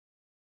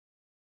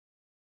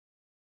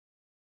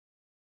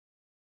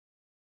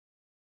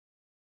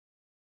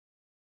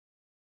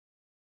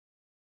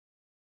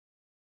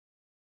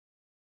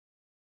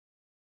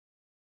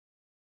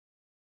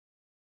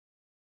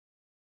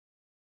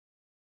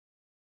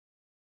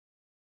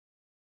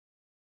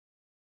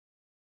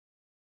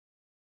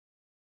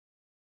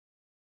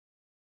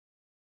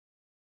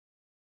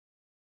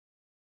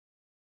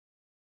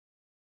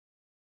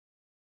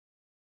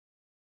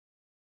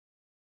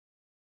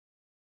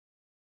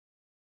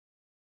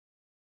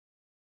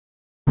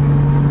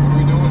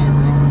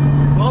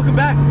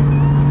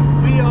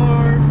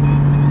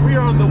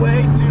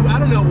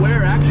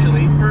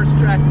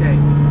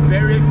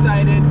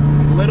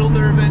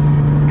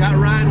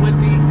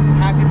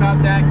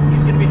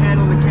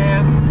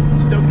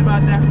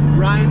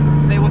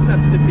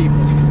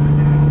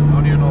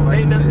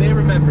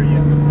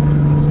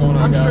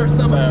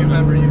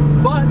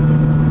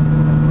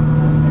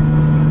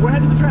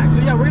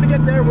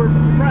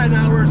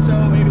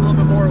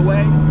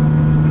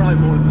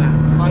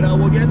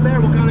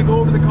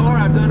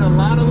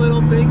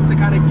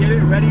gotta get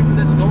it ready for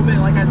this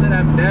moment. Like I said,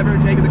 I've never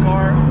taken the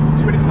car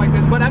to anything like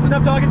this, but that's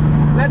enough talking.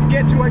 Let's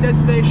get to our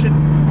destination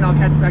and I'll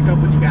catch back up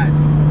with you guys.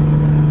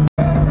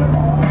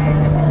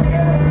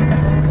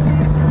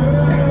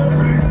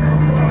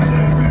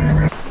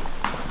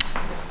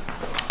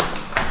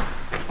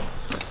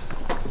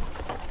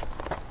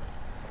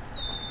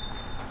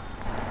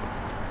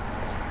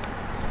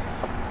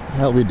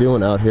 How are we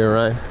doing out here,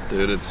 Ryan?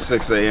 Dude, it's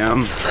 6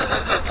 a.m.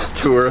 It's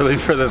too early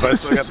for this. I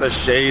still got the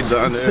shades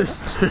on, dude.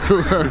 It's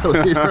too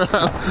early, bro.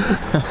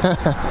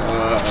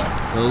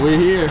 Well, we're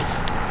here.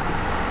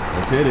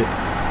 Let's hit it.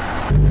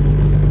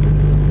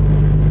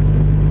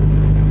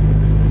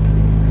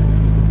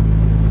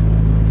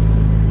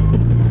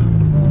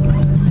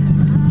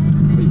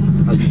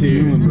 How you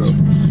feeling, bro?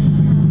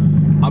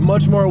 I'm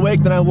much more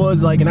awake than I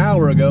was like an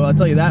hour ago, I'll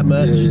tell you that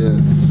much. Yeah.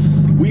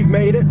 We've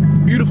made it.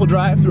 Beautiful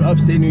drive through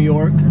upstate New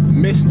York.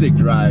 Mystic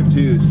drive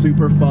too,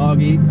 super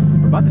foggy.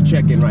 We're about to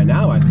check in right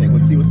now, I think.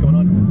 Let's see what's going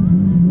on.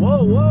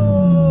 Whoa,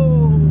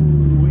 whoa!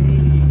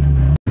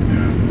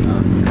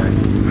 Okay.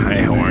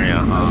 Hey, how are you?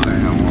 Okay,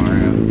 how are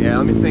you? Yeah,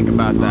 let me think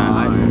about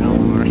that.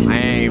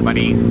 Hey,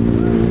 buddy.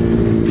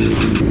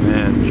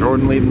 Man,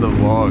 Jordan leading the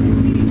vlog.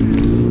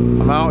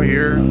 I'm out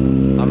here.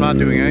 I'm not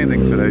doing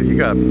anything today. You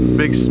got a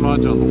big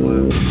smudge on the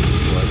lip.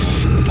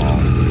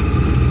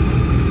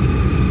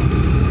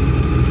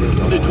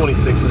 We'll do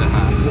 26 and a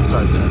half. We'll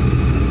start there.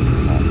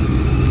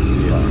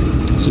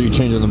 So you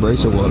changing the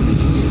brakes or what?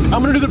 I'm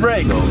gonna do the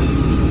brakes.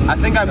 I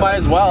think I might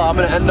as well. I'm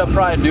gonna end up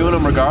probably doing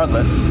them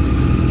regardless.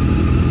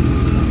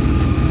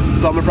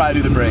 So I'm gonna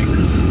probably do the brakes.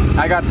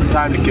 I got some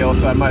time to kill,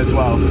 so I might as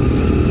well.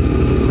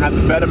 I'm gonna have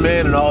to bed them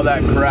in and all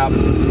that crap.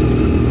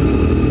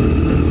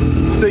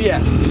 So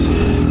yes,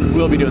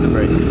 we'll be doing the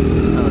brakes.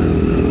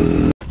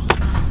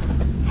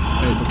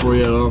 Hey, before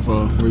you head off,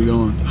 where you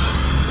going?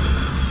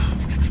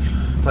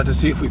 About to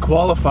see if we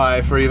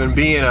qualify for even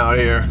being out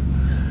here.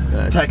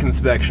 Nice. Tech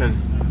inspection.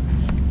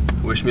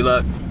 Wish me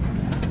luck.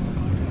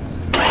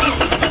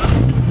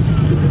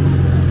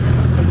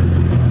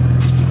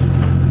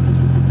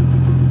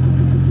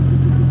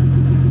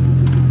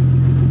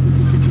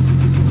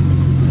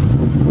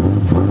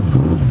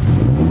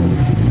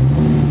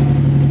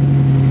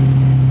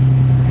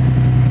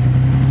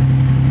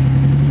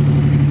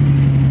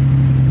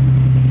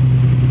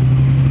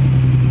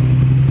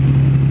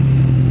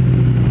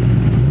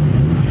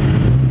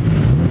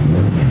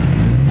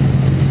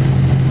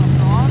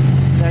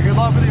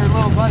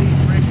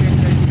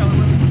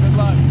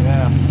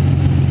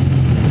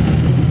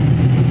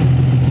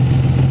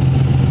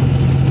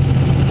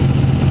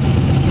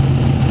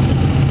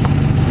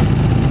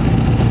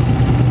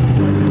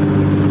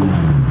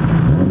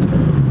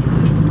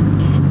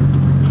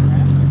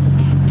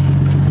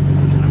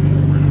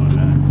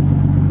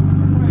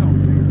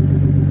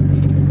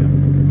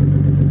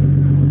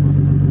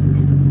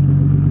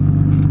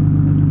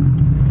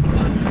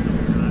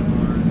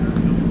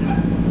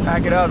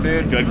 Pack it up,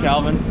 dude. Good,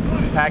 Kalvin?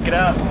 Pack it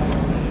up.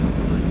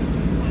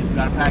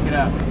 Gotta pack it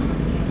up.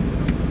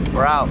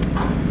 We're out.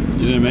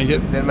 You didn't make it?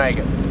 Didn't make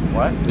it.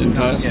 What? Didn't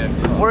pass?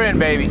 We're in,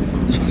 baby.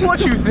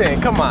 What you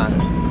think? Come on.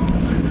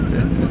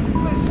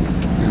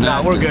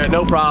 Nah, we're good.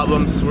 No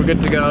problems. We're good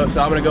to go.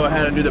 So I'm gonna go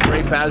ahead and do the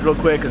brake pads real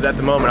quick because at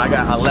the moment I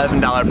got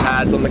 $11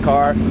 pads on the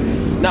car.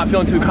 Not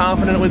feeling too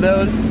confident with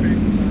those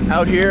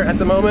out here at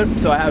the moment.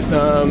 So I have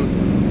some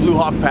Blue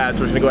Hawk pads.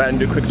 So we're gonna go ahead and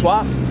do a quick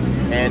swap.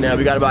 And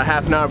we got about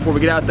half an hour before we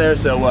get out there,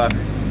 so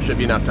should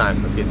be enough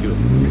time. Let's get to it.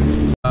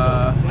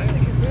 Oh boy.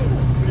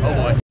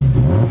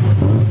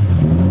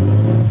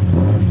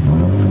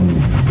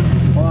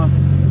 Hold on.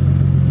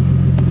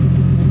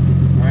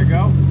 All right,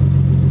 go.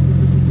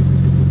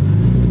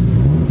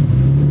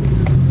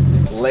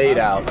 Laid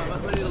out.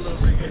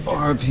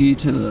 RP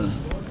to the...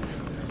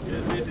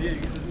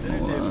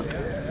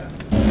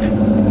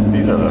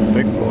 These are the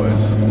thick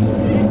boys.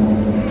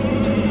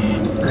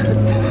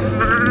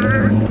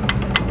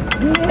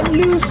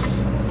 Loose.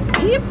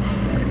 Yep. I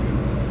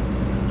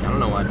don't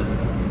know why it doesn't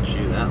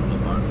chew that little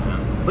bar now.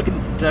 Look at,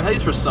 dude, I've had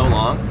these for so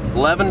long.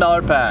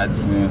 $11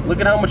 pads. Yeah. Look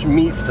at how much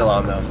meat's still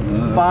on those.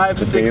 5,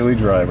 the 6. daily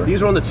driver.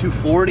 These were on the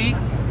 240.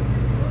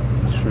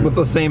 With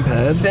the same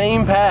pads?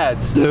 Same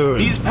pads. Dude.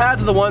 These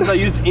pads are the ones I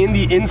used in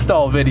the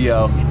install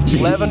video.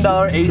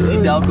 $11 AC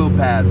Delco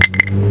pads.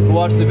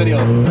 Watch the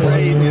video.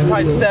 Crazy. It's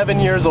probably 7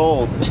 years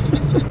old.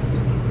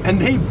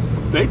 And they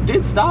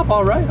did stop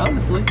all right,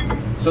 honestly.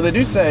 So they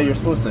do say you're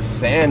supposed to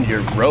sand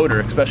your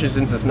rotor, especially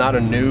since it's not a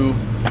new,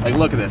 like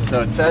look at this.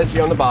 So it says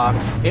here on the box,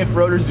 if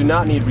rotors do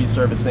not need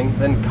resurfacing,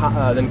 then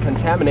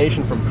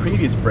contamination from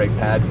previous brake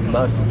pads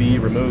must be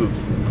removed.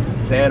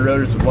 Sand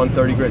rotors with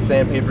 130 grit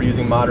sandpaper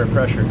using moderate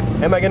pressure.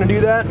 Am I gonna do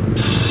that?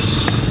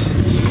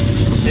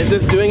 Is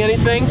this doing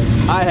anything?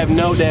 I have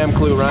no damn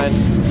clue, Ryan.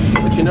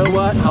 But you know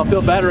what? I'll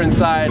feel better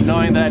inside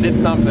knowing that I did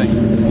something.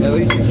 At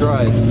least you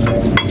tried.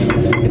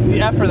 It's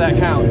the effort that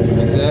counts.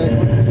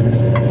 Exactly.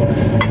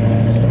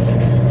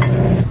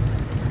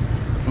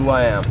 Who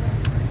I am,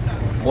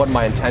 what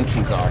my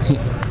intentions are.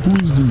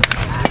 Who's this?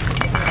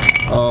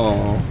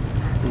 Oh.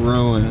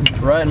 Ruined.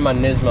 Right in my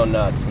Nismo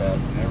nuts, man.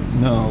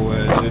 No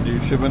way. Did you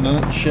ship a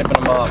nut? Shipping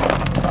them up.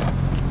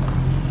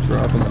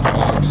 Dropping the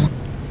hogs.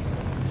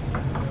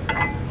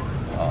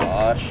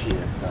 Aw,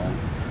 shit, son.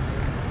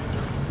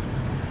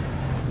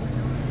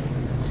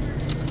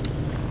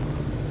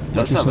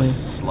 Does have a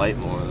slight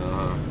more though,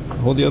 huh?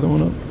 Hold the other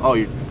one up. Oh,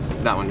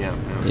 that one, yeah.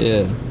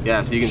 Yeah.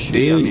 Yeah, so you can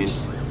see, I mean,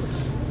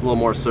 a little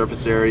more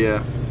surface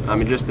area. I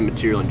mean, just the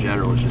material in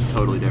general is just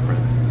totally different.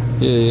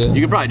 Yeah. You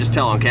can probably just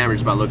tell on camera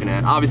just by looking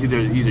at it. Obviously,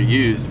 these are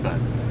used, but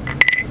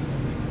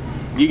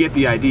you get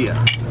the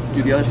idea.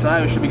 Do the other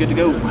side, it should be good to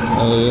go.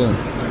 Oh,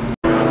 yeah.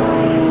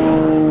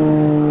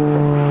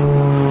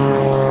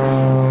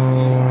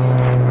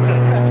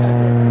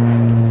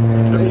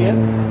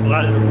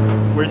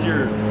 Where's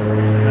your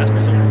mask or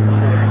something?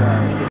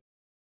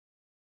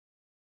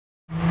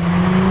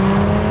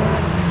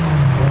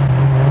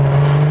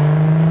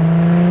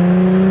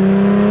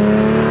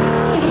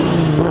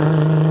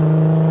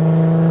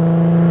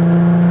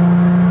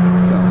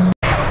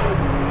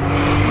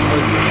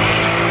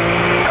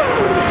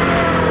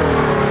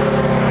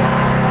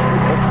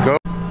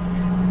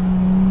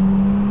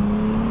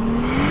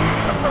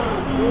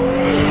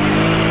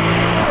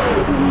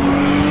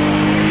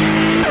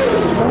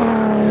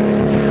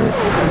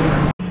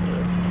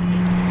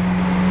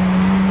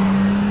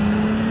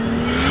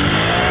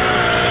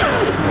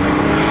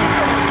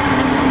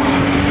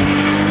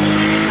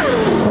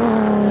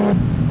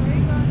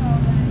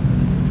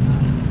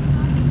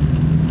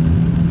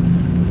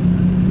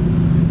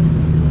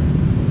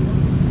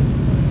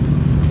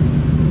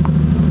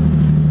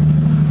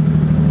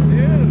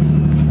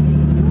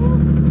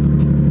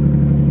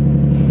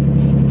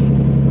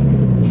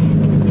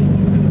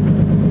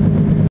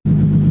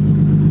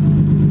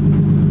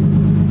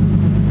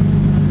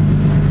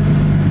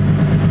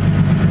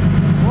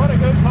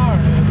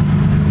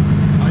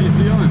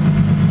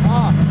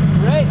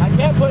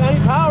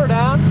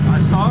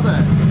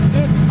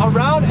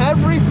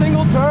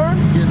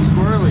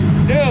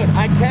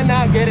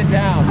 Get it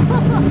down.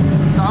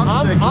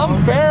 Sounds sick.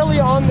 I'm barely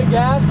on the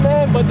gas,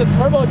 man, but the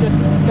turbo just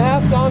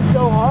snaps on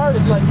so hard.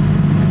 It's like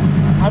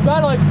I've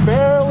got to like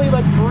barely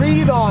like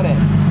breathe on it.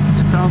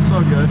 It sounds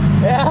so good.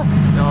 Yeah.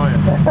 Oh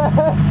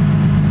yeah.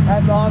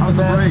 That's awesome. How's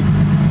the man. brakes?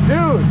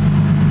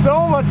 Dude,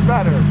 so much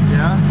better.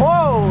 Yeah.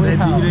 Whoa. They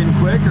beat it in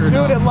quick or dude?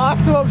 no? It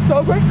locks them up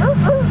so quick.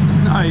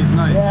 Nice.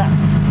 Yeah.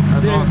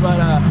 That's dude, awesome.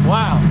 But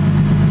wow.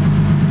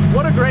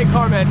 What a great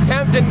car, man.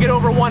 Temp didn't get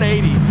over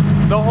 180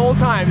 the whole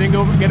time. Didn't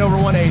get over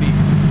 180.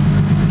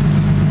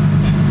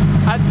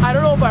 I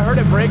don't know if I heard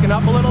it breaking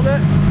up a little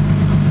bit.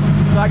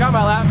 So I got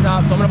my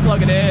laptop, so I'm gonna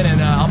plug it in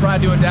and I'll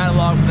probably do a data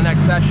log for the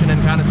next session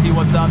and kind of see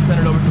what's up, send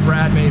it over to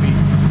Brad maybe.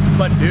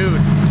 But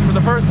dude, for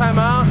the first time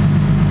out,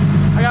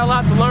 I got a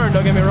lot to learn,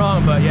 don't get me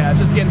wrong, but yeah, it's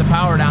just getting the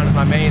power down is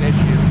my main issue.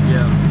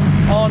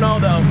 Yeah. All in all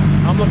though,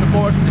 I'm looking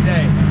forward to the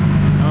day.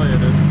 Oh yeah,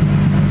 dude.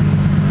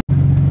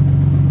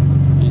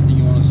 Anything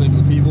you want to say to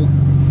the people?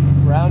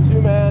 Round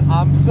 2, man.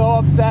 I'm so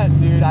upset,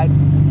 dude.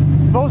 I'm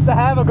supposed to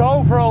have a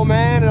GoPro,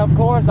 man, and of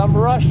course I'm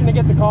rushing to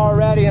get the car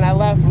ready and I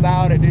left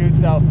without it, dude.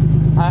 So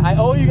I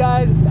owe you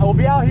guys. I will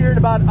be out here in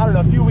about, I don't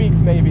know, a few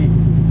weeks maybe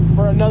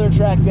for another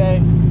track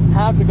day.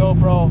 Have the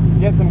GoPro,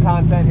 get some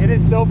content. It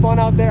is so fun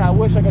out there. I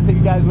wish I could take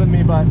you guys with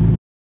me, but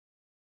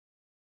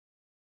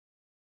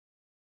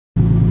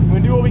we're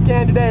gonna do what we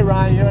can today,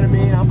 Ryan. You know what I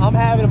mean? I'm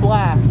having a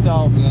blast.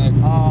 So,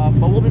 exactly.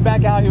 But we'll be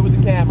back out here with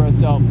the camera.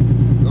 So,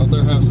 go out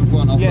there, have some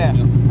fun. I'll film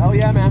you. Hell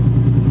yeah, man.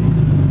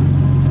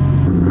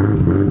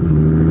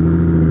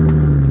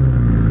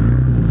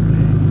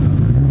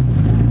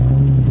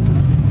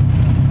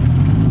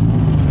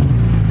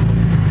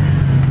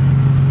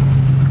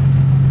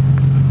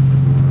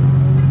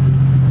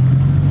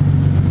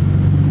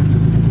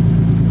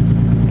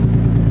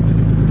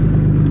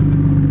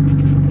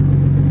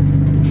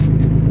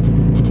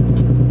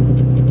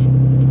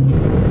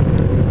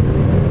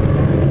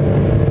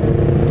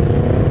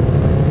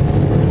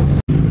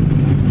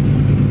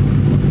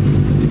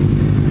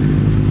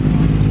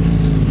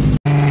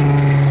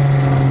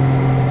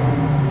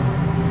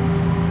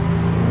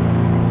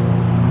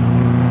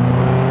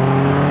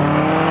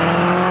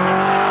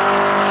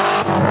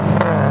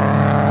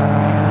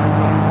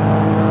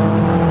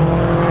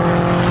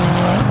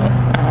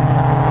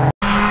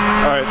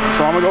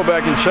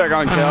 Back and check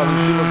on Kalvin,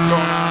 see what's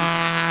going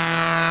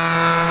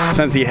on.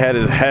 Since he had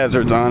his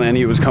hazards on and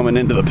he was coming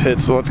into the pit,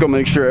 so let's go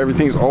make sure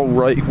everything's all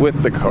right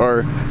with the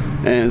car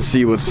and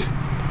see what's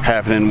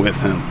happening with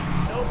him.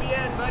 No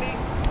BN, buddy.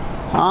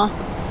 Huh?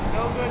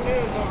 No good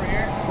news over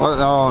here. What?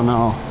 Oh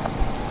no.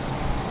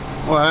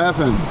 What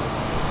happened?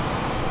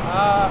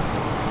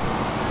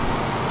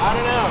 I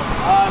don't know.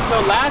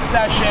 So last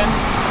session,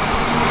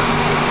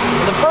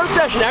 the first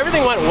session,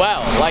 everything went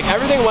well. Like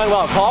everything went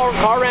well.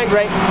 Car ran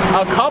great.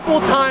 A couple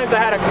times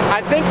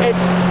I think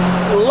it's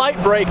light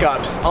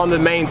breakups on the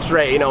main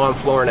straight. You know, I'm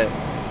flooring it.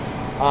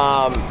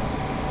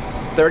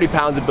 30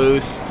 pounds of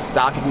boost,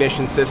 stock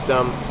ignition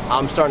system.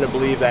 I'm starting to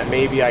believe that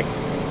maybe I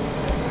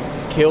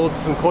killed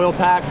some coil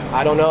packs.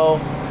 I don't know.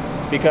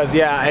 because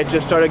yeah, it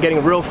just started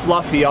getting real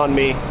fluffy on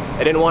me.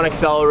 It didn't want to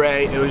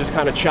accelerate. It was just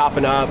kind of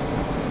chopping up.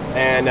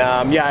 And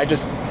yeah, I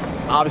just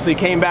obviously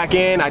came back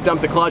in, I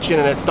dumped the clutch in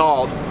and it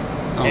stalled.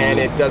 And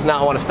it does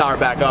not want to start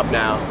back up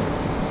now.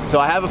 So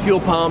I have a fuel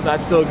pump,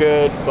 that's still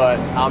good, but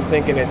I'm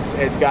thinking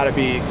it's got to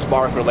be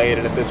spark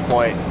related at this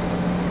point.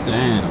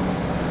 Damn.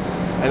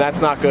 And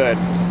that's not good.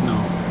 No.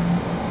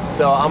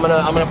 So I'm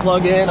gonna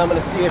plug in. I'm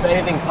gonna see if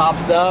anything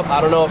pops up. I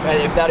don't know if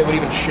that would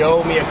even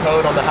show me a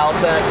code on the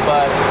Haltech,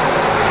 but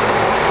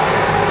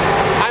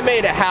I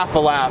made a half a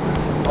lap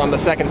on the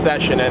second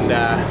session and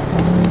I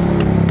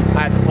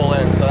had to pull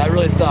in. So that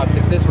really sucks.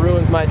 If this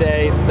ruins my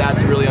day,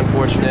 that's really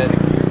unfortunate.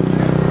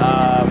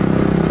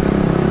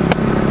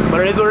 But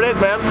it is what it is,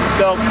 man.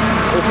 So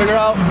we'll figure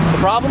out the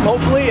problem,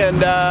 hopefully,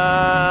 and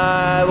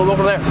we'll go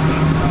from there.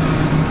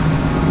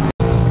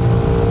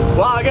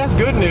 Well, I guess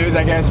good news,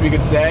 I guess we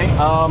could say.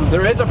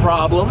 There is a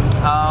problem.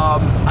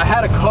 I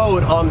had a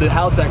code on the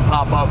Haltech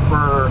pop up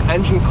for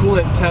engine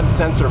coolant temp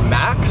sensor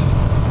max.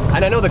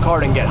 And I know the car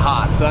didn't get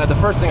hot, so the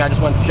first thing I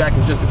just went to check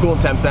is just the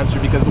coolant temp sensor,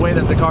 because the way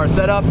that the car is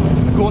set up,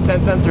 the coolant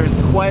temp sensor is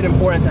quite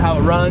important to how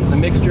it runs, the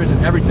mixtures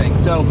and everything.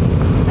 So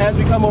as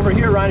we come over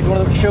here, Ryan, if you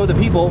want to show the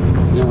people,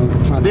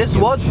 this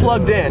was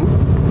plugged in.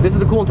 This is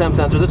the coolant temp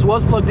sensor. This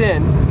was plugged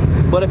in,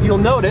 but if you'll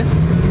notice,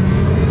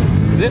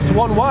 this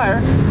one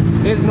wire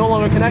is no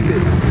longer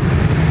connected.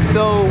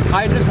 So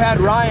I just had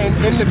Ryan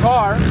in the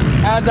car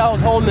as I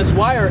was holding this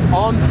wire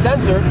on the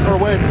sensor, or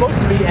where it's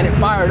supposed to be, and it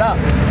fired up.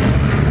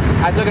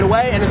 I took it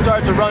away and it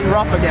started to run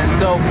rough again.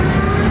 So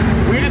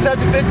we just have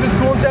to fix this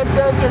coolant temp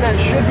sensor and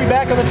it should be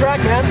back on the track,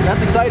 man.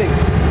 That's exciting.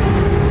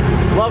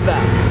 Love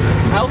that.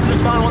 I also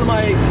just found one of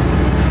my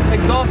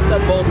exhaust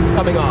stud bolts is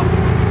coming off.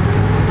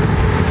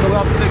 So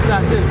we'll have to fix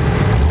that too.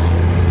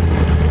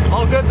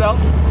 All good though,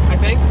 I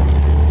think.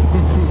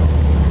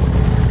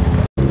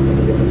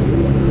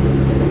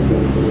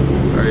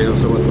 Alright,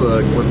 so what's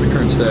the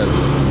current status?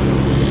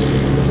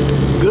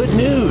 Good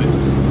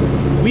news.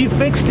 We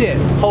fixed it.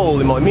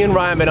 Holy moly, me and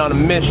Ryan been on a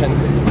mission.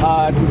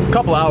 It's a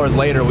couple hours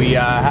later, we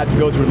had to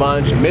go through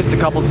lunch, missed a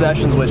couple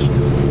sessions, which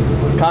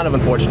kind of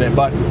unfortunate,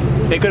 but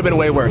it could have been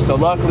way worse. So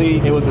luckily,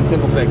 it was a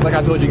simple fix. Like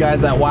I told you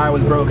guys, that wire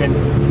was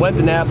broken. Went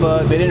to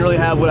Napa, they didn't really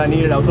have what I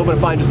needed. I was hoping to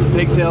find just a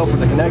pigtail for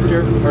the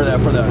connector, or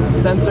for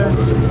the sensor.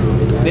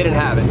 They didn't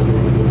have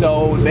it.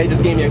 So they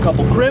just gave me a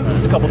couple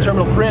crimps, a couple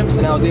terminal crimps,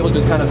 and I was able to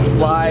just kind of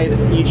slide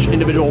each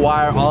individual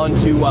wire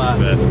onto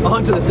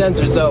the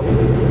sensor. So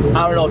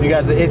I don't know if you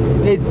guys,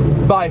 it's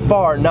by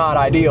far not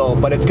ideal,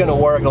 but it's gonna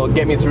work. It'll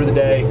get me through the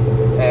day,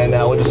 and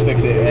we'll just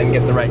fix it and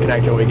get the right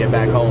connector when we get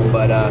back home.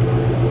 But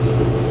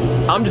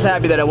I'm just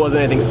happy that it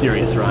wasn't anything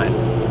serious,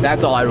 Ryan.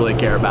 That's all I really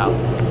care about.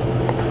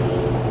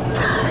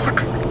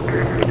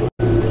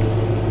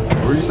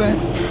 What were you saying?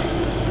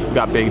 We've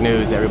got big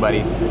news,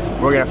 everybody.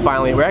 We're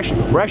actually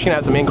gonna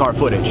have some in-car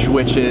footage,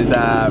 which is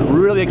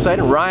really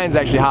exciting. Ryan's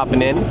actually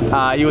hopping in.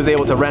 He was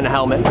able to rent a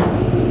helmet.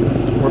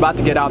 We're about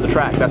to get out on the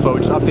track. That's why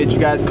we just update you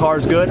guys.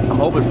 Car's good. I'm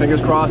hoping,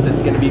 fingers crossed,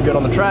 it's gonna be good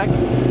on the track.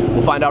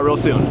 We'll find out real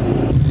soon.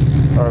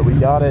 All right, we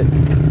got it.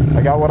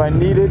 I got what I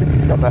needed.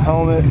 Got the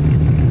helmet.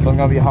 So I'm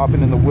gonna be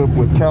hopping in the whip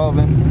with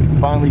Kalvin.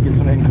 Finally get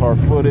some in-car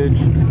footage,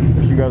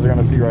 which you guys are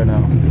gonna see right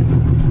now.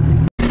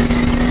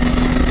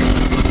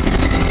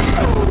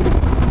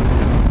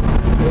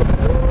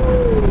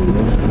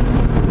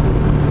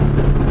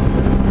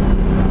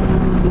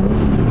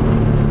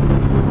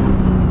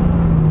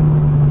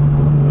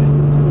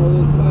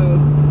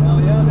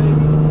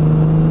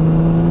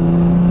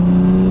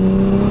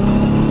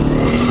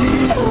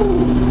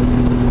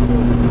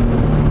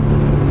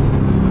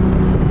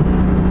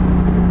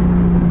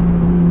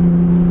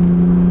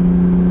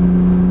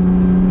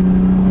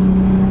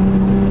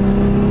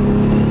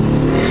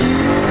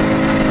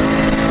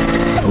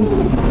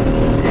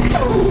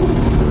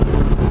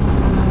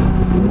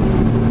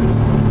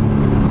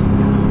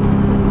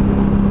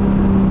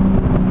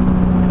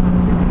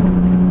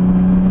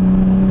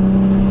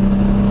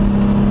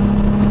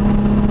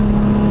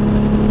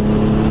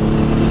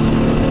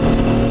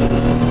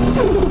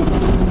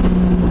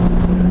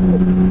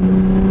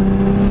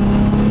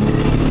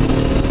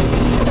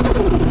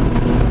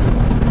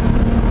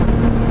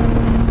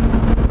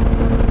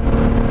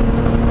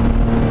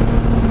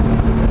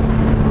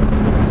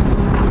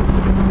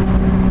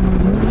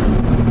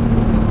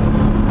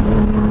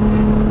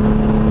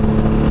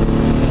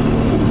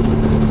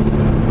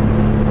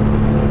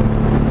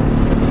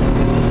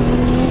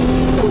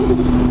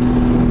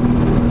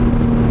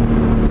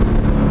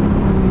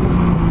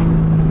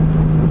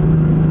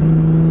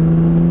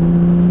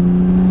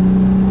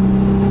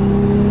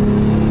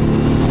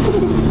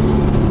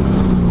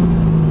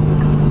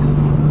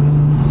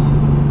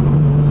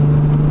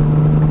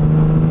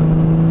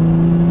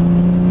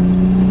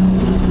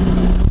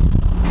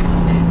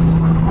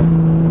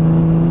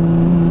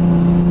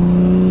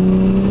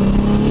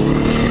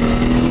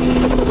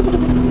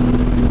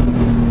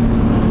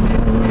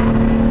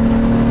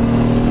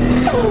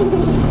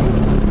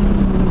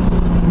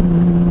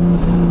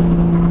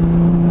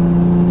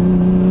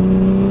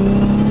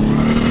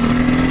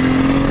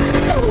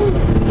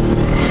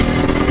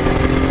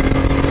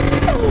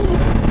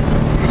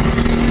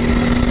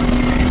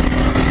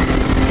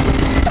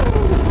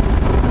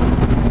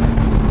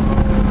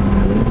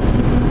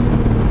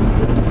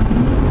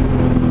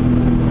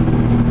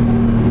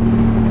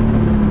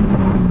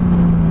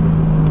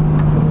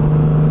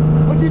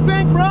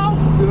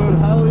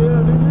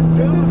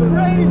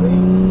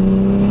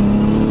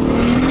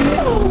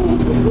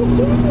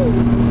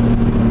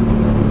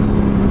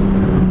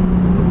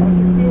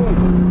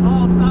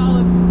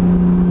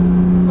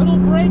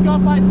 break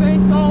up, I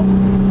think,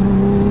 though.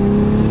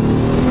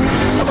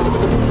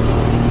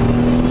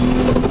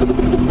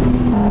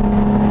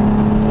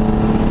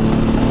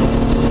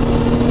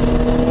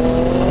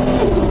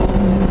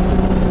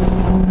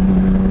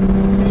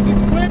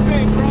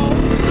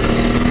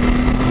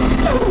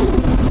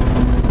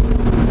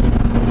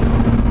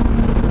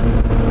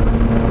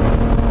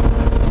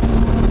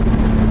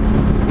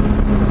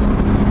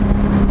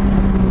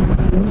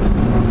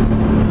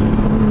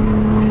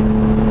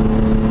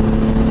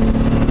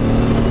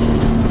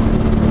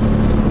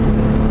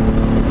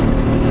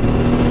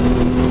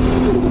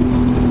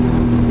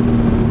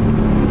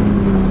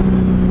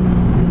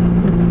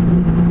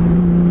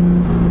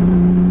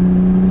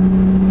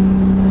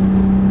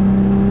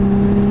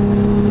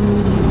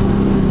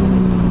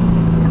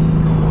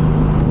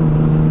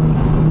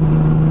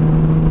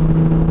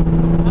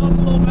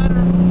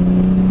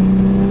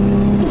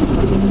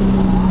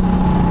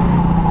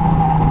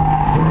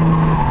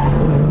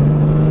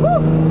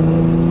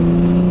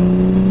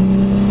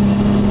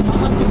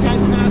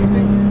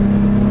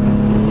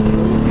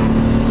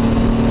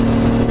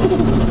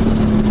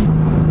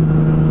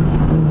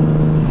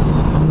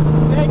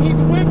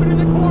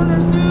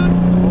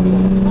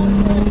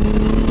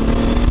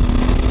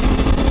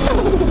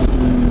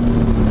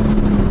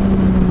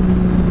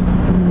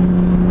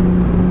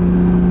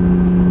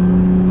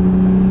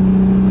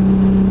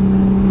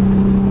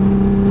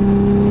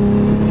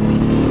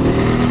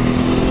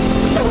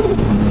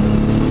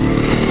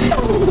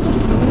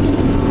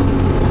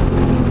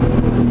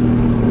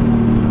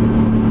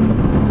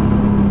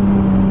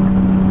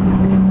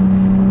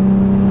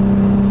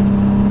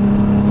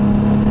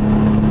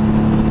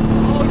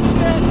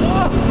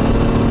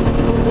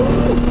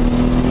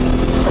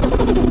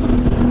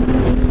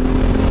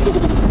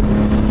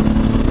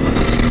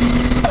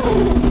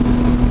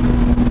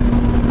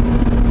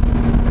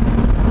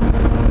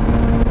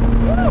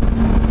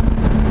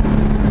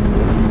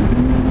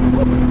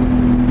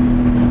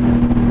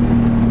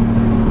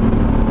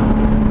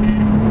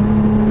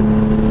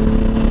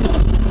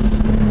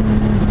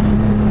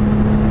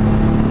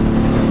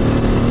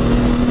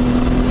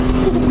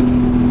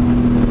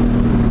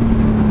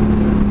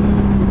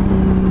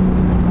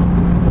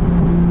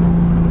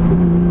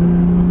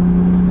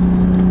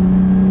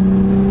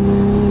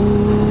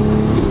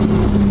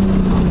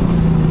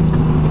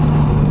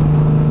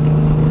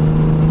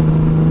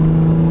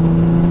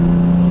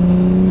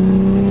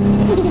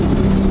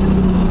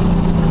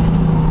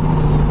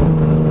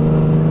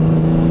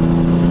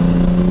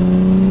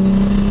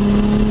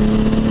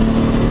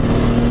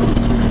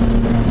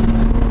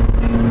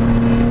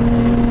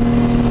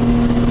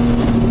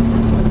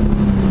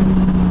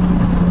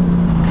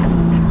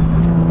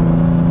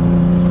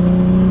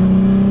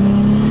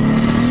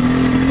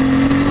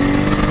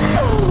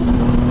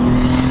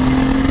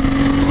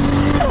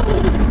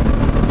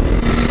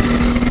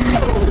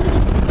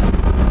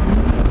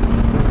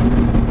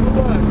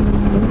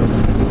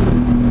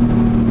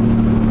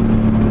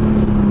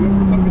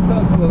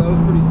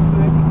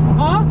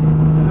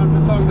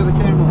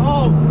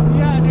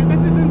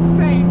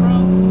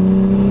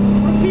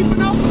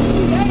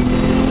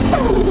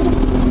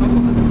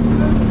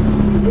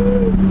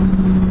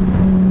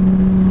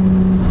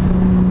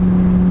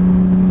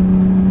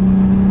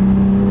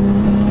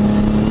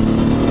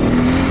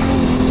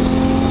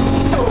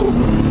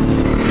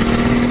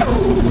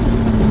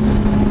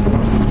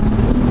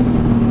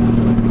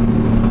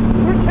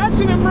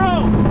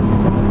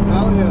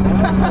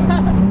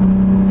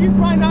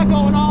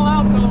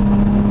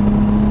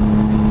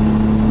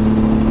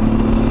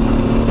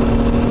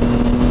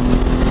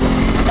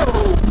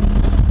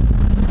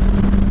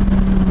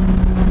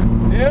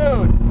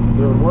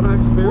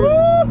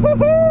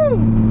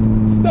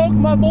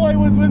 my boy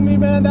was with me,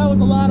 man. That was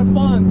a lot of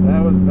fun.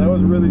 That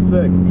was really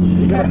sick.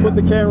 You gotta put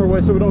the camera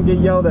away so we don't get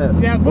yelled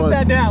at. Yeah, put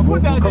that down.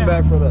 Put that down. We'll come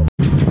back for that.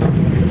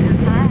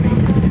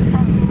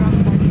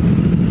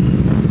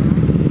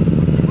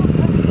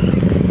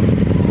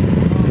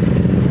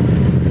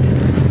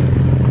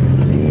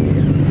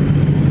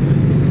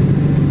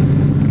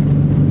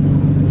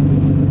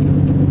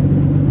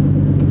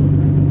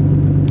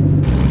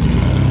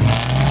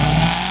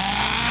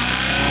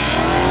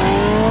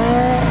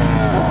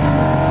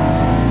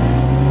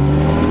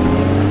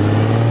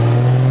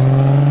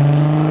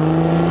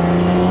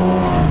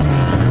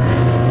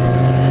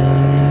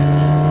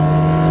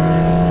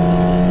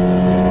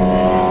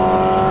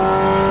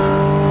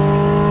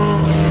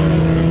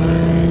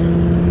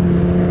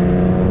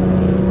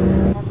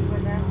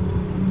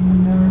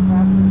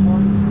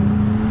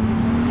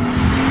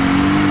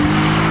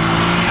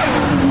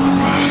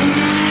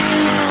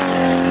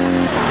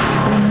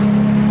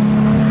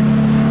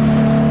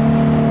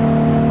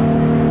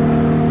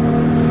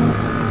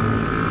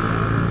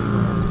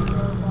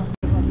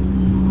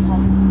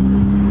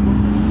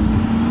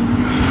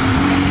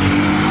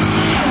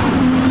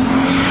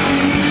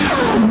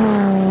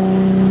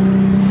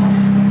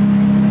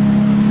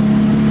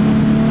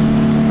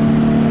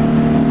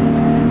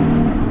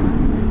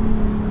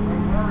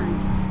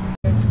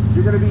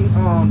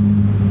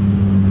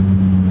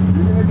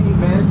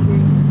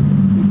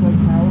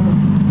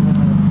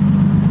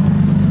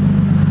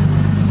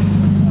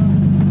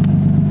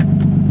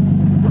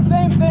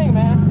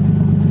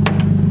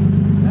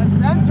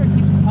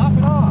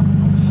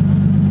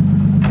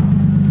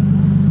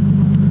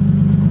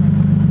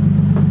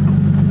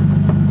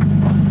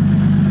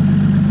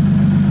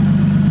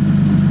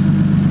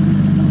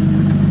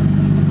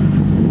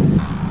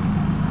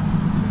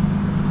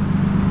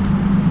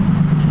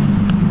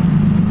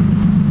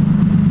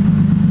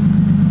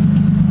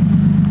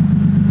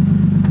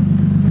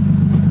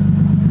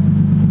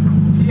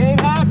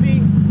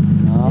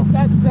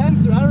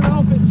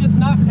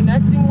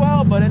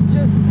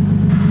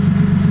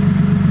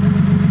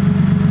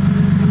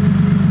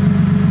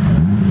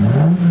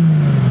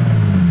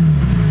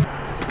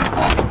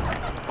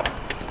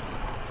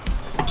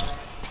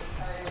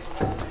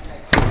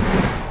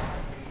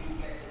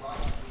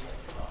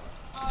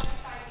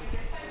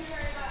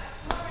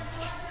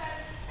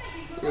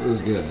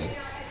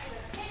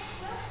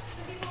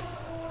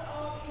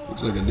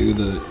 Looks like a dude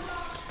that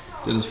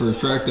did his first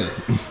track day.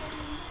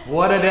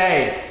 What a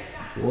day.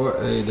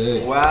 What a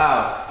day.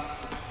 Wow.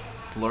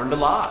 Learned a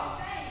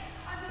lot.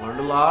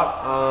 Learned a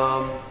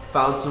lot.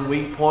 Found some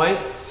weak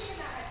points.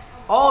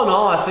 All in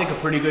all, I think a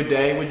pretty good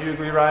day. Would you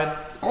agree, Ryan?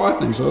 Oh, I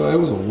think so. It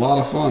was a lot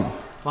of fun.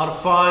 A lot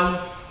of fun.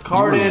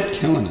 Car did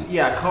killing it.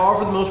 Yeah, car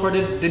for the most part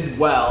did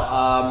well.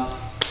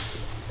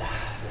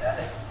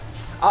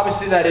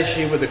 Obviously, that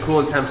issue with the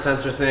coolant temp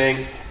sensor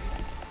thing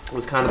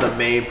was kind of the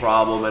main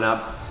problem,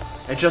 and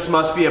it just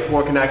must be a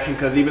poor connection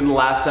because even the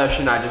last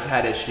session I just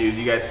had issues.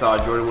 You guys saw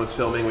Joerdan was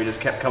filming. We just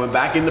kept coming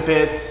back in the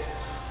pits.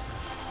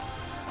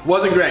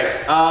 Wasn't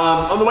great.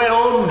 On the way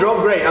home,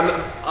 drove great.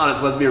 I'm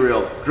honest. Let's be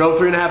real. Drove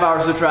 3.5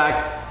 hours to the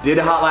track. Did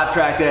a hot lap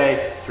track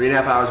day.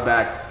 3.5 hours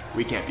back.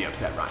 We can't be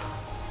upset, Ryan.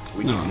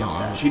 We can't be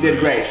upset. She did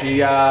great. She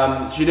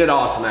did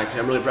awesome, actually.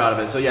 I'm really proud of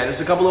it. So yeah,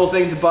 just a couple little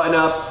things to button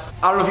up.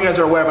 I don't know if you guys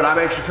are aware, but I'm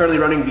actually currently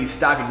running the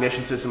stock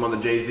ignition system on the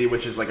JZ,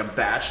 which is like a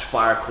batched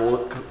fire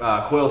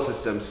coil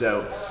system.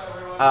 So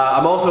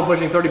I'm also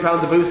pushing 30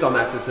 pounds of boost on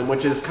that system,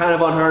 which is kind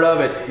of unheard of.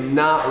 It's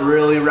not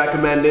really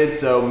recommended.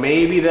 So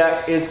maybe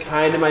that is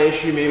kind of my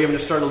issue. Maybe I'm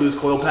just starting to lose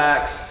coil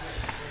packs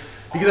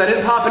because I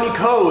didn't pop any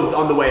codes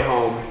on the way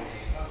home.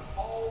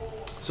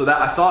 So that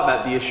I thought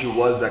that the issue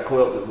was that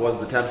coil was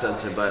the temp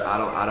sensor, but I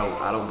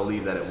don't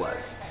believe that it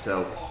was.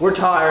 So we're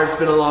tired. It's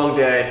been a long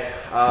day.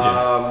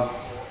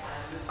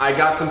 I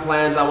got some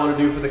plans I want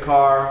to do for the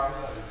car,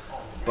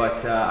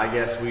 but I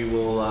guess we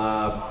will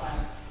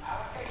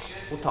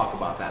we'll talk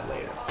about that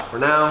later. For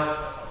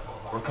now,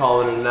 we're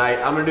calling it a night.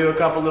 I'm gonna do a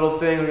couple little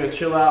things. We're gonna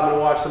chill out. I'm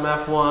gonna watch some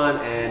F1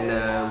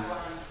 and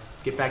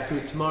get back to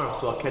it tomorrow.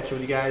 So I'll catch up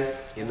with you guys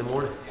in the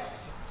morning.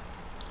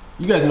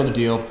 You guys know the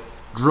deal.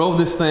 Drove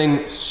this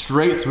thing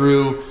straight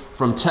through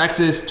from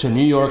Texas to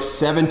New York,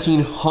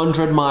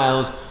 1,700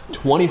 miles,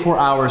 24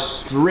 hours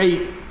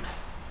straight.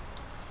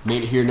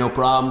 Made it here no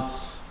problem.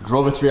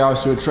 Drove it 3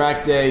 hours to a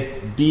track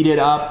day, beat it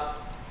up.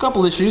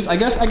 Couple issues. I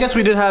guess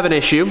we did have an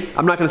issue.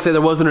 I'm not gonna say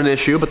there wasn't an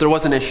issue, but there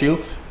was an issue.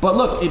 But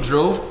look, it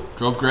drove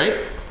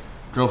great.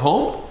 Drove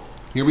home.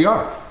 Here we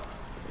are.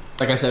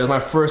 Like I said, it was my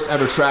first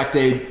ever track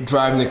day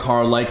driving the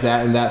car like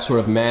that in that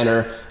sort of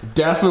manner.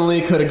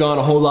 Definitely could have gone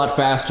a whole lot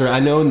faster. I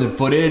know in the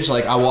footage,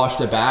 like I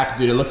watched it back,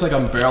 dude, it looks like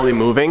I'm barely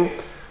moving.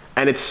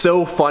 And it's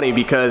so funny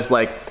because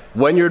like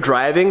when you're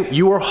driving,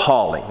 you are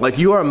hauling, like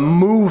you are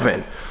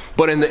moving.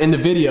 But in the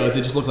videos,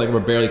 it just looks like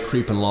we're barely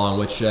creeping along,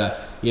 which,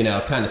 you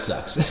know, kind of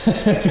sucks.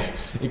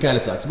 It kind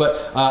of sucks.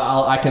 But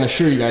I can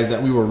assure you guys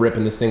that we were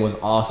ripping. This thing was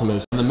awesome. It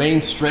was on the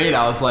main straight,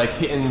 I was like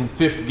hitting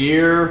 5th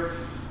gear,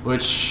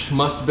 which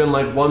must have been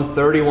like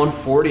 130,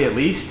 140 at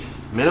least,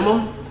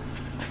 minimum.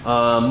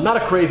 Not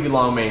a crazy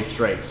long main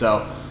straight.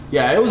 So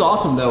yeah, it was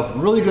awesome though.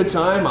 Really good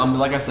time.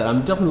 Like I said, I'm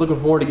definitely looking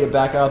forward to get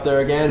back out there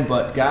again.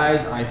 But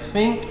guys, I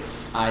think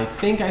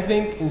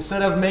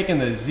instead of making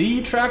the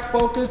Z track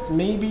focused,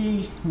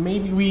 maybe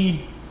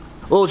we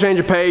a little change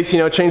of pace, you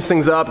know, change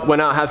things up,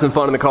 went out, had some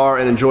fun in the car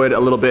and enjoyed it a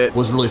little bit. It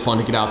was really fun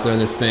to get out there in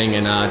this thing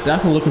and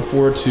definitely looking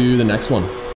forward to the next one.